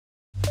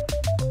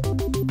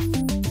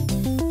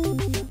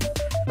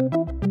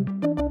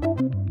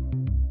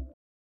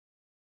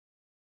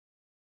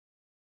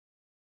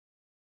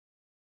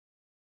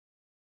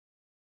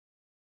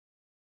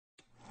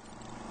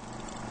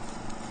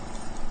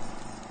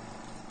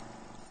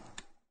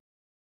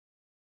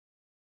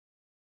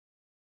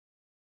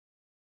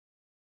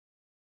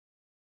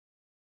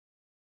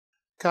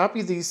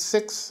Copy these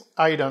 6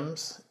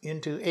 items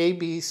into A,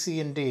 B, C,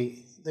 and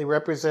D. They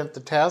represent the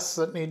tasks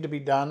that need to be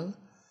done,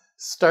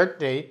 start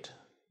date,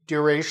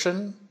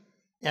 duration,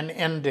 and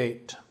end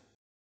date.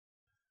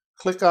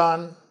 Click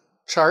on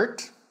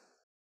Chart,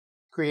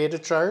 create a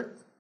chart,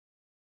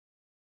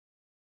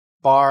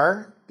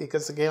 Bar,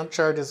 because the Gantt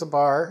chart is a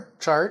bar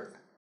chart,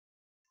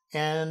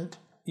 and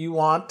you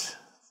want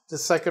the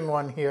second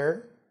one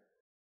here.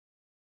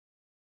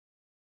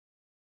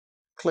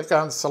 Click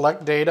on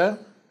Select Data,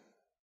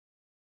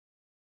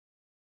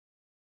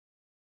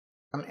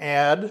 on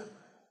Add.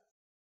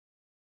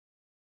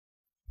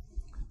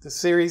 The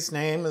series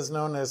name is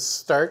known as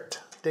Start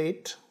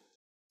Date.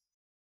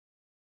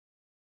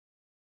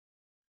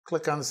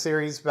 Click on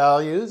Series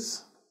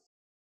Values.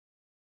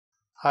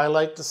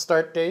 Highlight the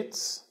start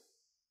dates.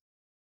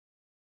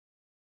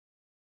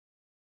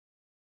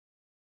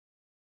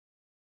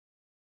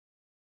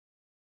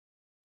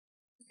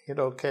 Hit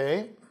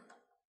OK.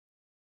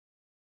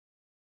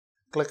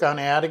 Click on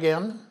Add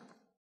again.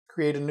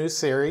 Create a new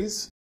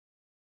series.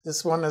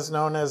 This one is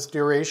known as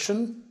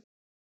Duration.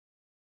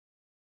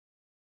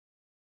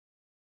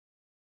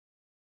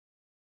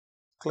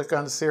 Click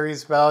on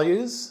Series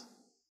Values.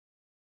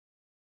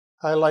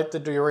 Highlight the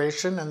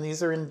duration, and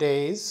these are in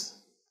days.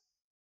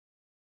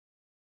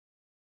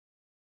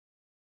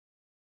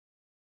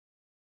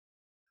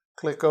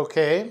 Click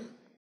OK.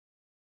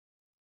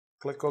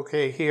 Click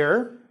OK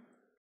here.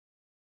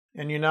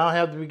 And you now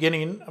have the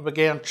beginning of a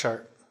Gantt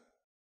chart.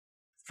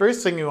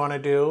 First thing you want to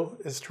do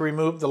is to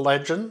remove the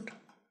legend.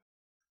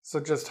 So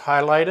just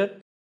highlight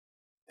it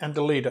and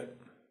delete it.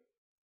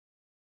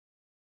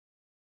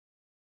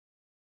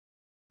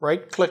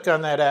 Right-click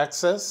on that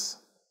axis.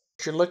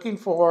 What you're looking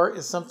for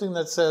is something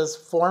that says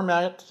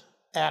Format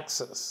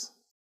Axis.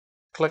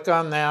 Click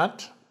on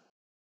that.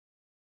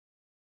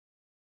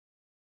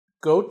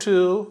 Go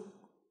to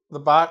the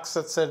box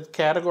that said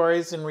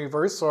Categories in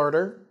Reverse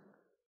Order.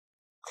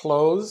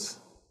 Close,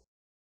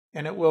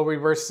 and it will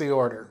reverse the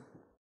order.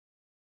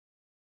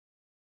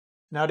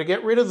 Now to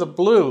get rid of the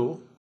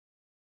blue,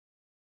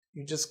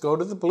 you just go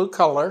to the blue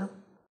color,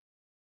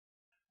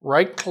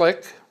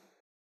 right-click,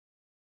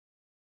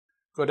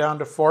 go down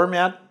to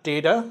Format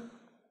Data,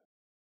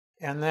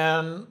 and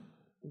then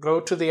go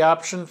to the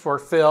option for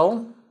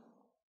Fill.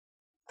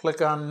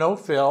 Click on No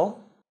Fill.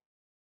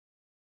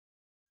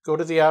 Go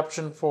to the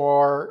option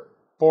for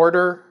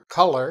Border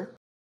Color,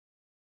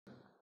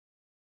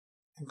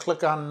 and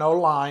click on No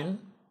Line.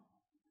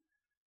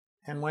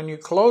 And when you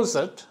close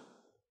it,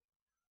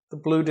 the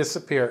blue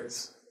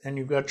disappears, and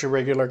you've got your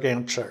regular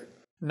Gantt chart.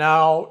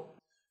 Now,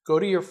 go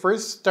to your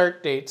first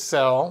start date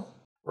cell,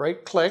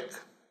 right-click,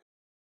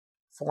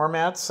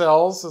 Format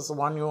Cells is the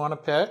one you want to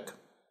pick,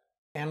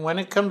 and when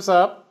it comes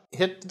up,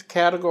 hit the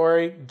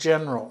category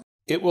General.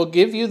 It will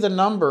give you the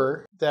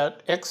number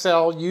that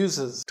Excel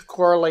uses to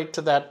correlate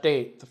to that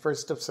date, the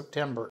 1st of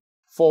September,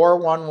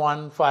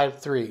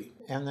 41153.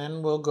 And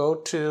then we'll go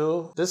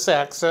to this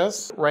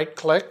axis,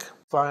 right-click,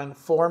 find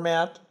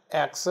Format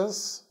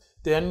Axis.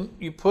 Then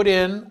you put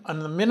in on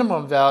the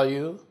minimum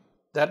value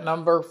that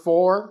number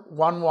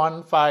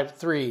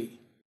 41153.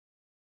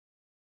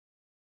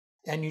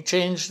 And you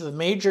change the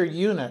major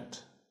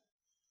unit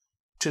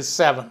to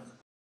 7.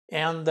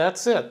 And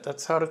that's it.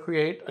 That's how to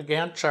create a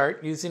Gantt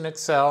chart using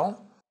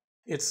Excel.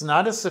 It's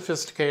not as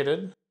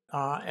sophisticated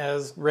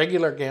as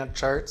regular Gantt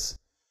charts,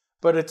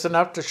 but it's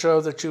enough to show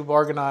that you've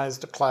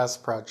organized a class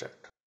project.